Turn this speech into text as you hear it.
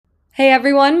Hey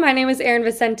everyone, my name is Erin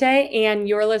Vicente, and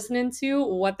you're listening to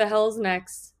What the Hell's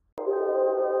Next?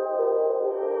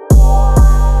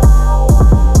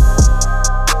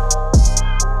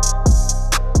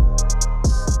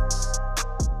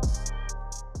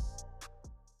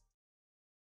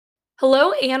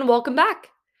 Hello, and welcome back.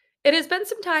 It has been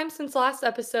some time since last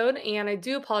episode, and I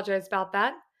do apologize about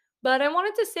that. But I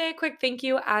wanted to say a quick thank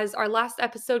you as our last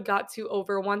episode got to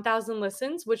over 1,000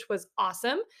 listens, which was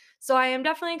awesome. So I am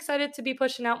definitely excited to be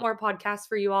pushing out more podcasts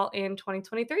for you all in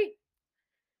 2023.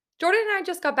 Jordan and I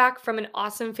just got back from an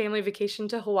awesome family vacation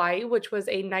to Hawaii, which was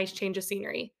a nice change of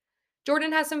scenery.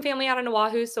 Jordan has some family out on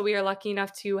Oahu, so we are lucky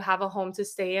enough to have a home to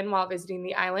stay in while visiting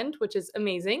the island, which is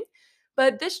amazing.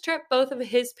 But this trip, both of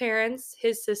his parents,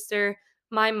 his sister,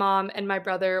 my mom, and my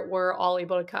brother were all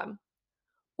able to come.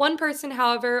 One person,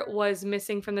 however, was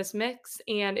missing from this mix,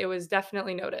 and it was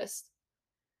definitely noticed.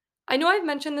 I know I've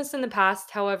mentioned this in the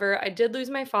past, however, I did lose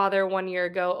my father 1 year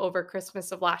ago over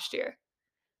Christmas of last year.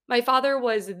 My father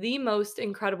was the most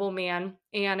incredible man,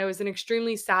 and it was an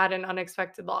extremely sad and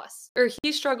unexpected loss.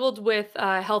 He struggled with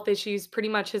health issues pretty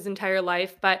much his entire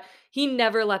life, but he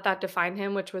never let that define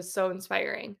him, which was so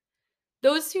inspiring.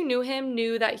 Those who knew him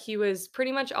knew that he was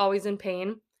pretty much always in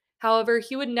pain. However,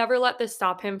 he would never let this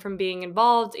stop him from being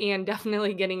involved and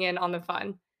definitely getting in on the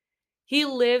fun. He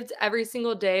lived every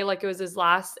single day like it was his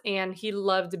last, and he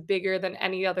loved bigger than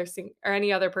any other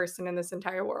person in this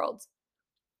entire world.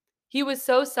 He was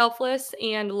so selfless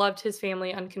and loved his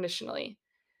family unconditionally.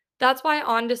 That's why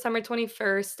on December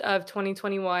 21st of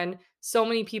 2021, so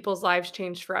many people's lives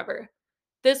changed forever.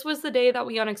 This was the day that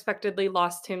we unexpectedly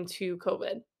lost him to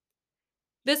COVID.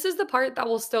 This is the part that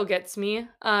will still gets me.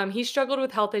 He struggled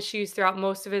with health issues throughout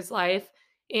most of his life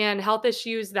and health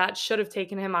issues that should have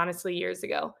taken him honestly years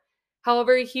ago.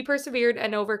 However, he persevered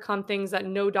and overcome things that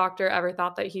no doctor ever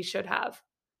thought that he should have.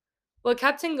 What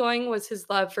kept him going was his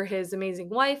love for his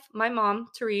amazing wife, my mom,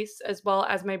 Therese, as well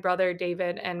as my brother,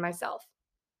 David, and myself.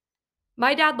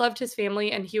 My dad loved his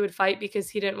family and he would fight because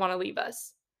he didn't want to leave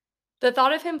us. The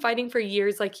thought of him fighting for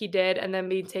years like he did and then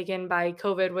being taken by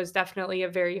COVID was definitely a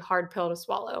very hard pill to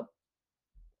swallow.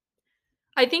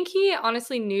 I think he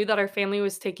honestly knew that our family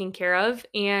was taken care of,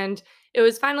 and it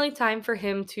was finally time for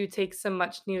him to take some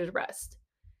much needed rest.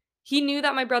 He knew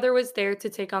that my brother was there to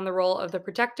take on the role of the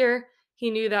protector.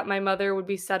 He knew that my mother would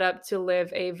be set up to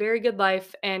live a very good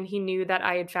life, and he knew that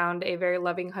I had found a very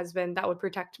loving husband that would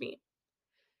protect me.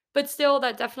 But still,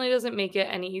 that definitely doesn't make it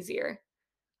any easier.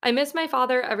 I miss my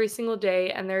father every single day,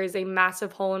 and there is a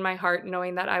massive hole in my heart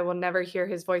knowing that I will never hear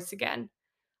his voice again.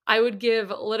 I would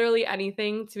give literally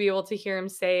anything to be able to hear him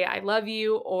say, I love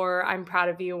you, or I'm proud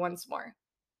of you once more.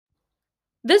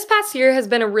 This past year has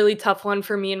been a really tough one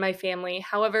for me and my family.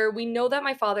 However, we know that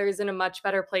my father is in a much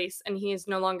better place and he is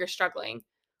no longer struggling.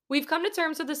 We've come to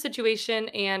terms with the situation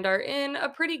and are in a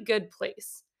pretty good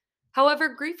place. However,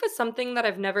 grief is something that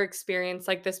I've never experienced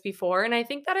like this before, and I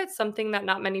think that it's something that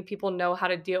not many people know how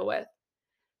to deal with.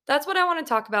 That's what I want to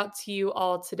talk about to you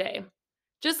all today.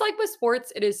 Just like with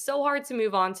sports, it is so hard to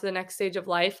move on to the next stage of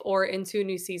life or into a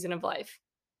new season of life.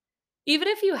 Even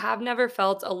if you have never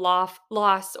felt a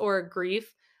loss or a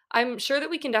grief, I'm sure that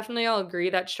we can definitely all agree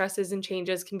that stresses and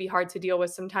changes can be hard to deal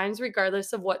with sometimes,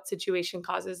 regardless of what situation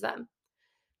causes them.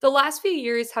 The last few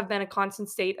years have been a constant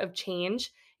state of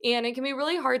change, and it can be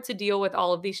really hard to deal with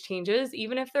all of these changes,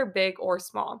 even if they're big or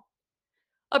small.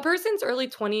 A person's early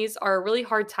 20s are a really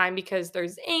hard time because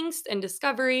there's angst and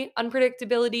discovery,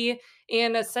 unpredictability,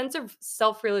 and a sense of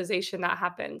self realization that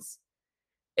happens.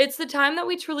 It's the time that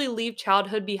we truly leave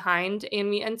childhood behind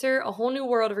and we enter a whole new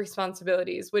world of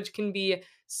responsibilities, which can be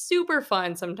super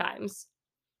fun sometimes.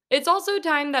 It's also a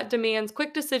time that demands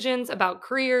quick decisions about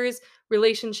careers,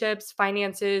 relationships,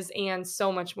 finances, and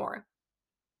so much more.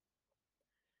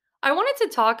 I wanted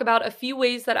to talk about a few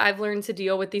ways that I've learned to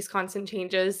deal with these constant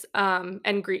changes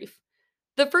and grief.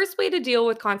 The first way to deal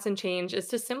with constant change is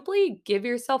to simply give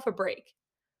yourself a break.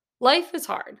 Life is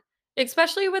hard,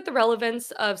 especially with the relevance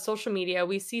of social media.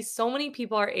 We see so many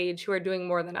people our age who are doing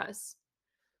more than us.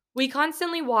 We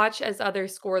constantly watch as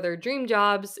others score their dream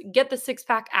jobs, get the six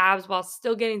pack abs while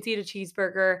still getting to eat a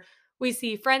cheeseburger. We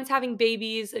see friends having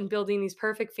babies and building these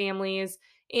perfect families,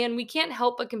 and we can't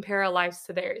help but compare our lives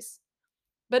to theirs.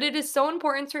 But it is so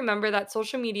important to remember that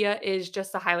social media is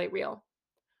just a highlight reel.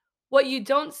 What you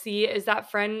don't see is that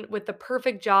friend with the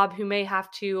perfect job who may have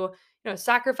to,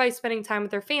 sacrifice spending time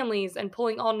with their families and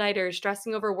pulling all-nighters,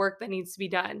 stressing over work that needs to be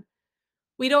done.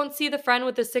 We don't see the friend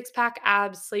with the six-pack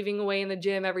abs slaving away in the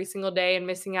gym every single day and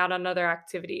missing out on other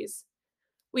activities.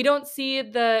 We don't see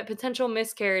the potential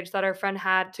miscarriage that our friend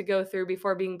had to go through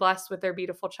before being blessed with their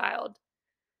beautiful child.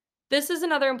 This is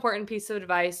another important piece of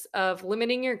advice of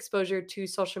limiting your exposure to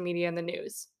social media and the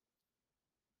news.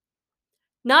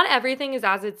 Not everything is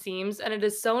as it seems, and it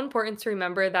is so important to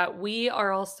remember that we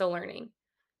are all still learning.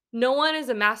 No one is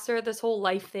a master at this whole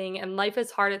life thing, and life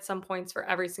is hard at some points for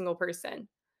every single person.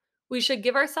 We should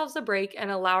give ourselves a break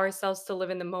and allow ourselves to live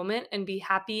in the moment and be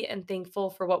happy and thankful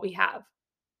for what we have.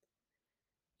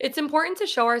 It's important to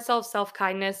show ourselves self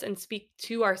kindness and speak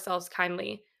to ourselves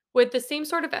kindly with the same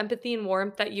sort of empathy and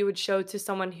warmth that you would show to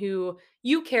someone who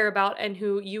you care about and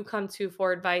who you come to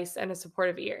for advice and a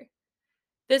supportive ear.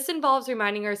 This involves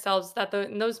reminding ourselves that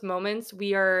in those moments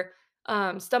we are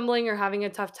stumbling or having a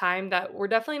tough time, that we're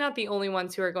definitely not the only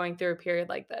ones who are going through a period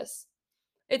like this.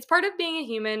 It's part of being a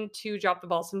human to drop the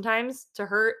ball sometimes, to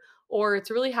hurt, or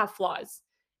to really have flaws.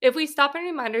 If we stop and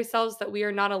remind ourselves that we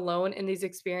are not alone in these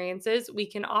experiences, we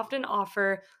can often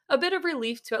offer a bit of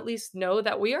relief to at least know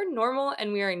that we are normal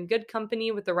and we are in good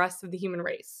company with the rest of the human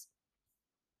race.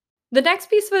 The next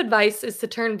piece of advice is to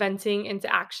turn venting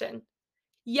into action.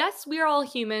 Yes, we are all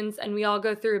humans and we all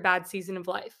go through a bad season of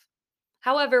life.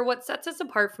 However, what sets us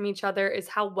apart from each other is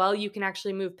how well you can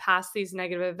actually move past these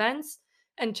negative events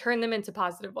and turn them into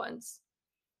positive ones.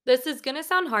 This is going to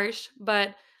sound harsh,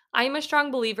 but I am a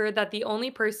strong believer that the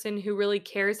only person who really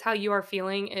cares how you are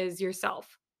feeling is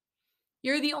yourself.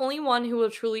 You're the only one who will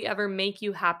truly ever make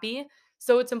you happy,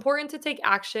 so it's important to take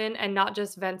action and not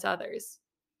just vent to others.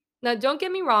 Now, don't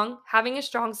get me wrong, having a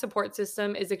strong support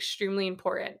system is extremely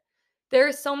important. There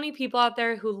are so many people out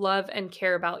there who love and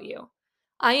care about you.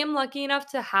 I am lucky enough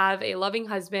to have a loving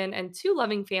husband and two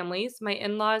loving families, my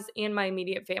in laws and my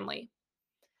immediate family.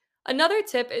 Another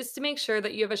tip is to make sure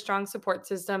that you have a strong support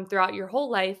system throughout your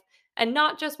whole life and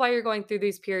not just while you're going through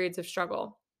these periods of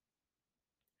struggle.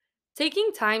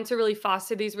 Taking time to really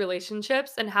foster these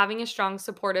relationships and having a strong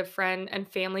supportive friend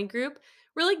and family group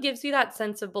really gives you that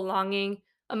sense of belonging,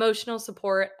 emotional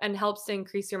support, and helps to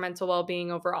increase your mental well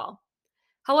being overall.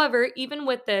 However, even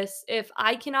with this, if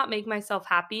I cannot make myself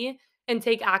happy and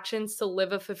take actions to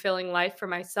live a fulfilling life for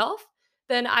myself,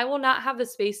 then I will not have the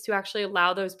space to actually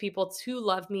allow those people to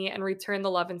love me and return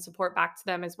the love and support back to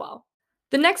them as well.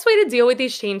 The next way to deal with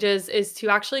these changes is to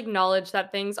actually acknowledge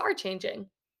that things are changing.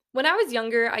 When I was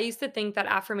younger, I used to think that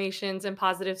affirmations and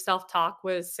positive self talk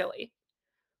was silly.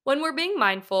 When we're being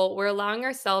mindful, we're allowing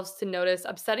ourselves to notice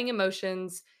upsetting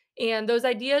emotions and those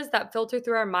ideas that filter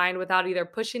through our mind without either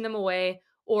pushing them away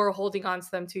or holding on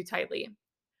to them too tightly.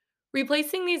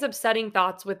 Replacing these upsetting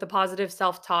thoughts with the positive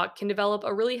self talk can develop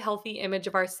a really healthy image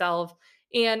of ourselves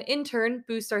and, in turn,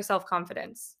 boost our self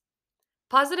confidence.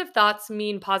 Positive thoughts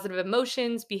mean positive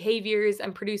emotions, behaviors,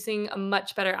 and producing a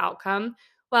much better outcome,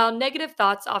 while negative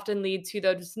thoughts often lead to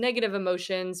those negative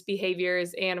emotions,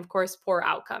 behaviors, and, of course, poor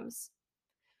outcomes.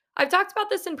 I've talked about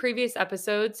this in previous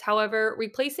episodes. However,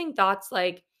 replacing thoughts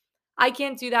like, I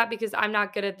can't do that because I'm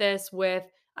not good at this, with,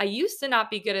 I used to not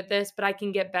be good at this, but I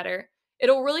can get better,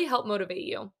 it'll really help motivate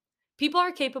you. People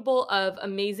are capable of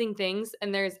amazing things,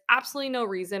 and there's absolutely no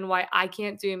reason why I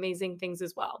can't do amazing things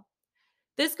as well.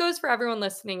 This goes for everyone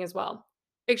listening as well.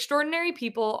 Extraordinary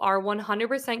people are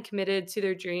 100% committed to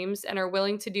their dreams and are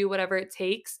willing to do whatever it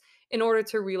takes in order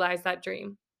to realize that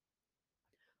dream.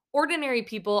 Ordinary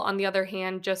people, on the other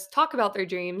hand, just talk about their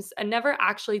dreams and never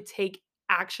actually take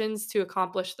actions to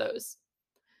accomplish those.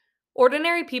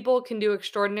 Ordinary people can do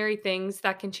extraordinary things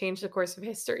that can change the course of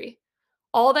history.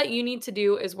 All that you need to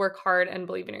do is work hard and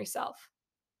believe in yourself.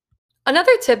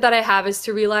 Another tip that I have is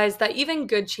to realize that even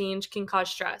good change can cause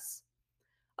stress.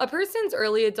 A person's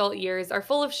early adult years are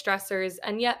full of stressors,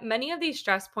 and yet many of these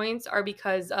stress points are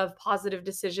because of positive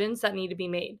decisions that need to be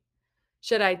made.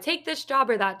 Should I take this job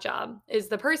or that job? Is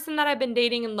the person that I've been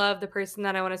dating and love the person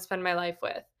that I want to spend my life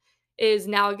with? Is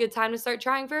now a good time to start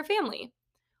trying for a family?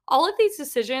 All of these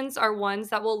decisions are ones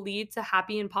that will lead to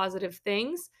happy and positive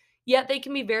things, yet they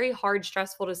can be very hard,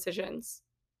 stressful decisions.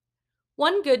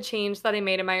 One good change that I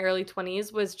made in my early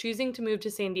 20s was choosing to move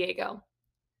to San Diego.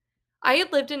 I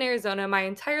had lived in Arizona my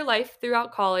entire life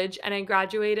throughout college, and I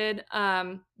graduated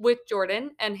with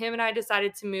Jordan, and him and I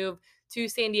decided to move to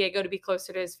San Diego to be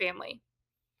closer to his family.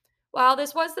 While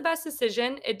this was the best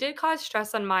decision, it did cause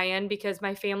stress on my end because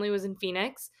my family was in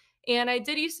Phoenix, and I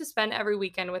did used to spend every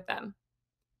weekend with them.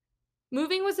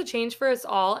 Moving was a change for us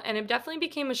all, and it definitely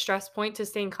became a stress point to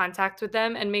stay in contact with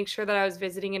them and make sure that I was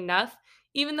visiting enough,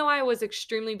 even though I was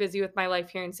extremely busy with my life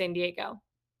here in San Diego.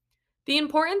 The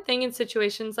important thing in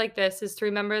situations like this is to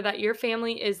remember that your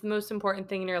family is the most important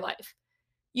thing in your life.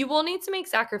 You will need to make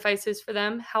sacrifices for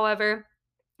them. However,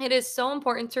 it is so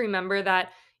important to remember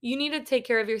that you need to take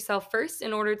care of yourself first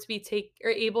in order to be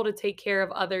able to take care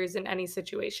of others in any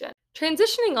situation.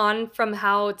 Transitioning on from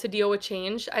how to deal with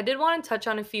change, I did want to touch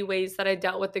on a few ways that I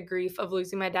dealt with the grief of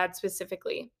losing my dad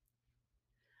specifically.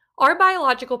 Our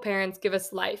biological parents give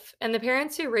us life, and the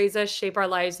parents who raise us shape our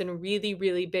lives in really,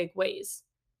 really big ways.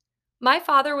 My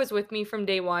father was with me from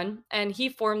day one, and he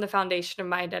formed the foundation of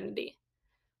my identity.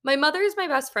 My mother is my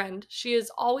best friend. She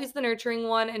is always the nurturing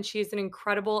one, and she is an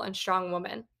incredible and strong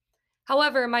woman.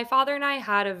 However, my father and I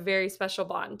had a very special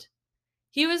bond.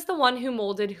 He was the one who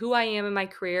molded who I am in my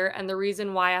career and the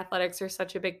reason why athletics are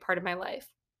such a big part of my life.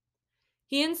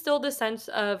 He instilled a sense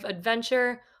of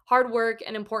adventure, hard work,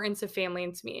 and importance of family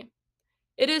into me.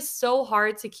 It is so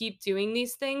hard to keep doing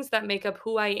these things that make up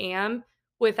who I am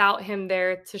without him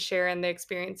there to share in the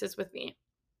experiences with me.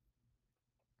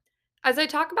 As I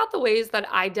talk about the ways that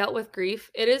I dealt with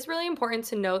grief, it is really important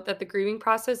to note that the grieving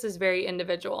process is very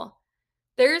individual.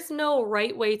 There is no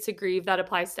right way to grieve that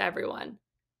applies to everyone,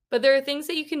 but there are things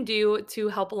that you can do to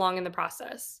help along in the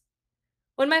process.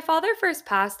 When my father first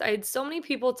passed, I had so many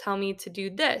people tell me to do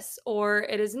this, or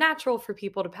it is natural for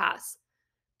people to pass.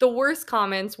 The worst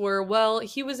comments were, well,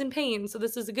 he was in pain, so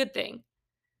this is a good thing.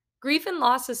 Grief and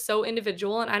loss is so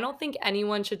individual, and I don't think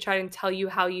anyone should try to tell you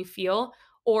how you feel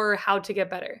or how to get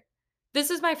better. This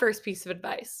is my first piece of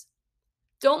advice.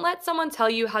 Don't let someone tell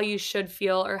you how you should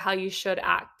feel or how you should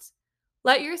act.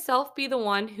 Let yourself be the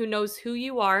one who knows who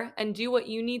you are and do what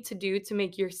you need to do to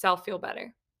make yourself feel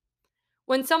better.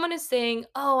 When someone is saying,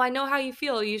 oh, I know how you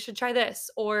feel, you should try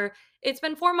this, or it's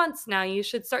been 4 months now, you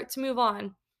should start to move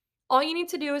on, all you need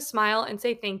to do is smile and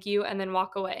say thank you and then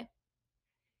walk away.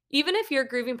 Even if your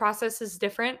grieving process is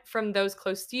different from those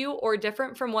close to you or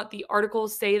different from what the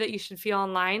articles say that you should feel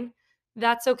online,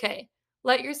 that's okay.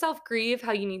 Let yourself grieve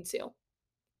how you need to.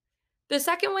 The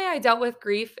second way I dealt with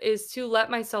grief is to let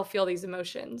myself feel these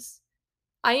emotions.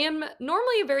 I am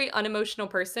normally a very unemotional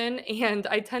person and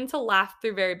I tend to laugh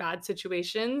through very bad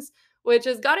situations, which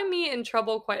has gotten me in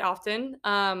trouble quite often,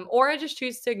 or I just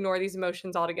choose to ignore these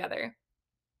emotions altogether.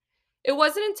 It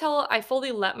wasn't until I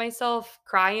fully let myself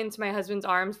cry into my husband's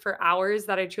arms for hours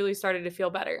that I truly started to feel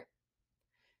better.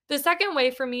 The second way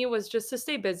for me was just to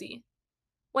stay busy.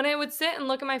 When I would sit and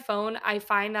look at my phone, I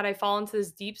find that I fall into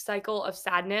this deep cycle of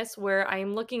sadness where I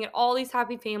am looking at all these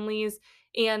happy families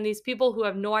and these people who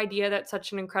have no idea that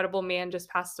such an incredible man just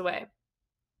passed away.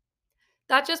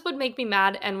 That just would make me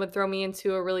mad and would throw me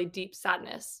into a really deep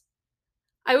sadness.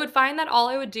 I would find that all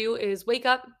I would do is wake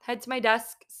up, head to my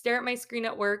desk, stare at my screen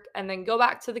at work, and then go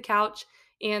back to the couch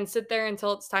and sit there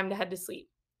until it's time to head to sleep.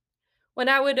 When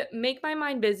I would make my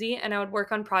mind busy and I would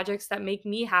work on projects that make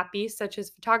me happy, such as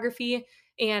photography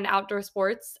and outdoor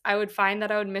sports, I would find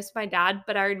that I would miss my dad,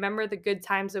 but I remember the good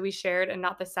times that we shared and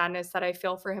not the sadness that I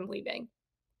feel for him leaving.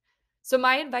 So,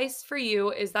 my advice for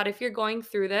you is that if you're going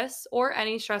through this or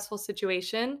any stressful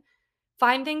situation,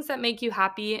 find things that make you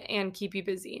happy and keep you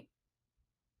busy.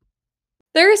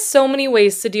 There are so many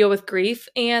ways to deal with grief,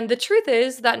 and the truth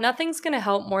is that nothing's going to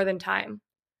help more than time.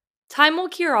 Time will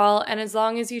cure all, and as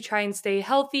long as you try and stay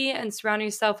healthy and surround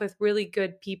yourself with really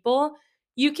good people,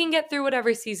 you can get through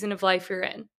whatever season of life you're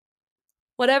in.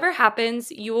 Whatever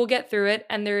happens, you will get through it,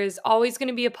 and there is always going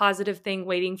to be a positive thing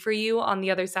waiting for you on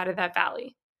the other side of that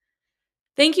valley.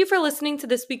 Thank you for listening to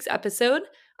this week's episode.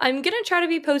 I'm going to try to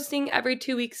be posting every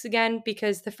 2 weeks again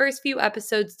because the first few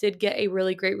episodes did get a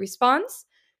really great response.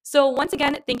 So, once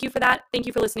again, thank you for that. Thank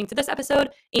you for listening to this episode,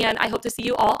 and I hope to see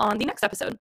you all on the next episode.